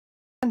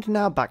And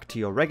now back to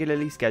your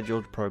regularly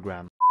scheduled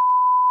program.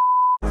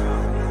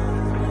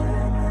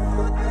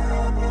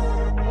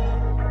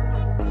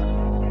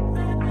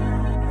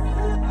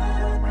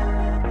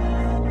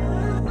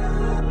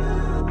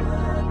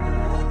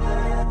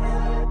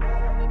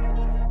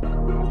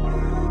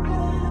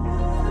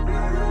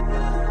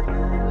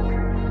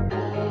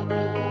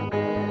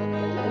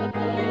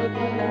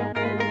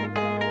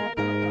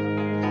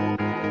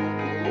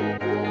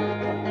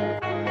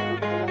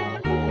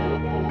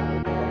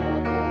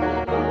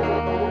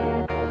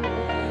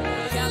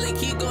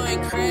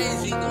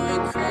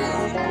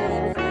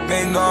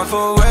 Been gone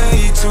for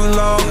way too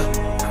long.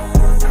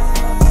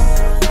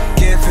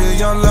 Can't feel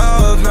your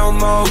love no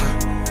more.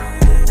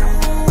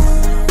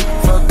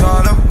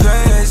 Forgot the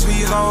plans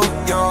we hold.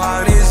 Your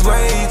heart is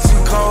way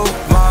too cold.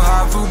 My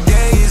heart for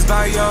days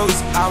by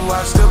yours. I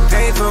watched the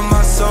pain for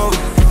my soul.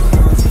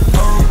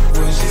 Oh,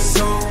 was your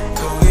soul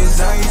cold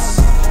as ice?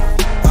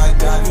 I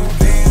got new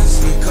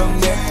bands, we come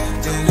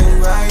there, then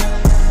it right.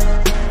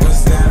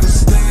 Was that a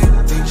mistake?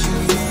 Did you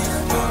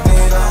leave? Or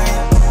did I?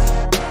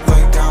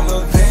 Like I'm a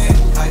vet,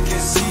 I can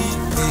see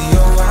in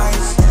your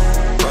eyes.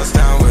 Bust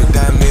down with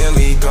that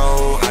Millie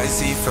go,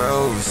 icy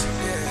froze.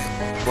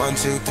 1,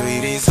 2, 3,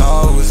 these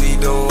hoes,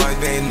 either what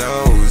they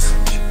knows.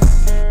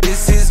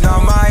 This is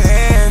not my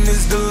hand,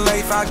 it's the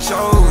life I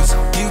chose.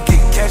 You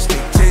can catch me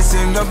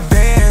chasing the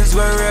bands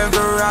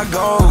wherever I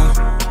go.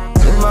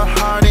 My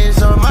heart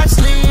is on my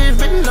sleeve,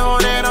 but know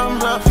that I'm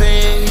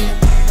bluffing.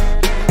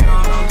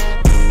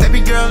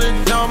 Baby girl,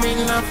 it don't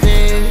mean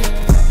nothing.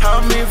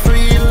 I'm in for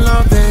your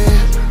loving,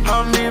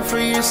 I'm in for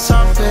your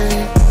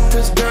something.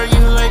 Cause girl,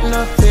 you like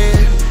nothing.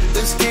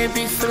 This can't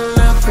be for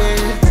nothing.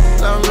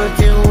 I'm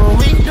looking what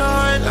we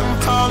done,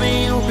 I'm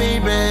calling you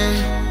baby.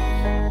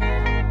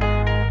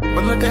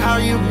 But look at how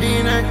you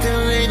been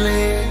acting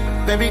lately.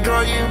 Baby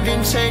girl, you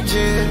been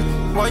changing.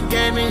 What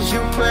game is you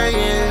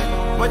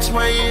playing? Which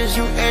way is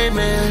you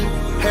aiming?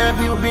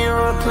 Have you been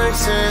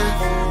replacing?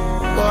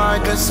 Well, I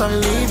guess I'm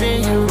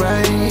leaving you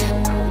right.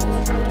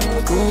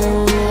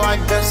 Ooh, I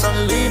guess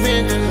I'm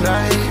leaving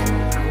tonight.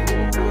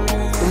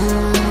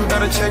 Ooh,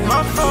 gotta check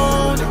my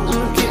phone and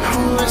look at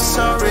who is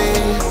sorry.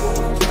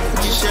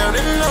 You should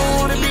have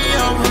known to be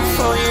on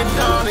before you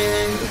done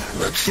it.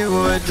 But you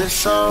were the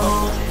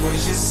soul.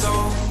 Was your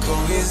soul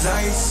cold as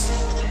ice?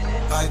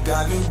 I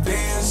got new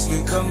bands,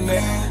 we come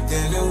there,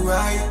 then it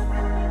right.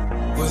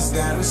 Was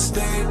that a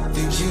mistake?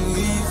 Did you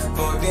leave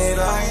or did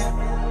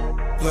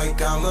I?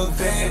 Like I'm a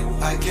vet,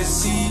 I can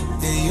see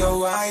in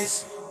your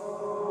eyes.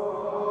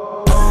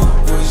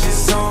 Oh, was your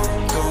soul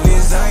cold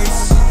as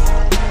ice?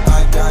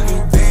 I got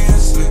new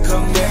bands, we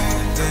come there,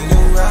 then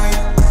it right.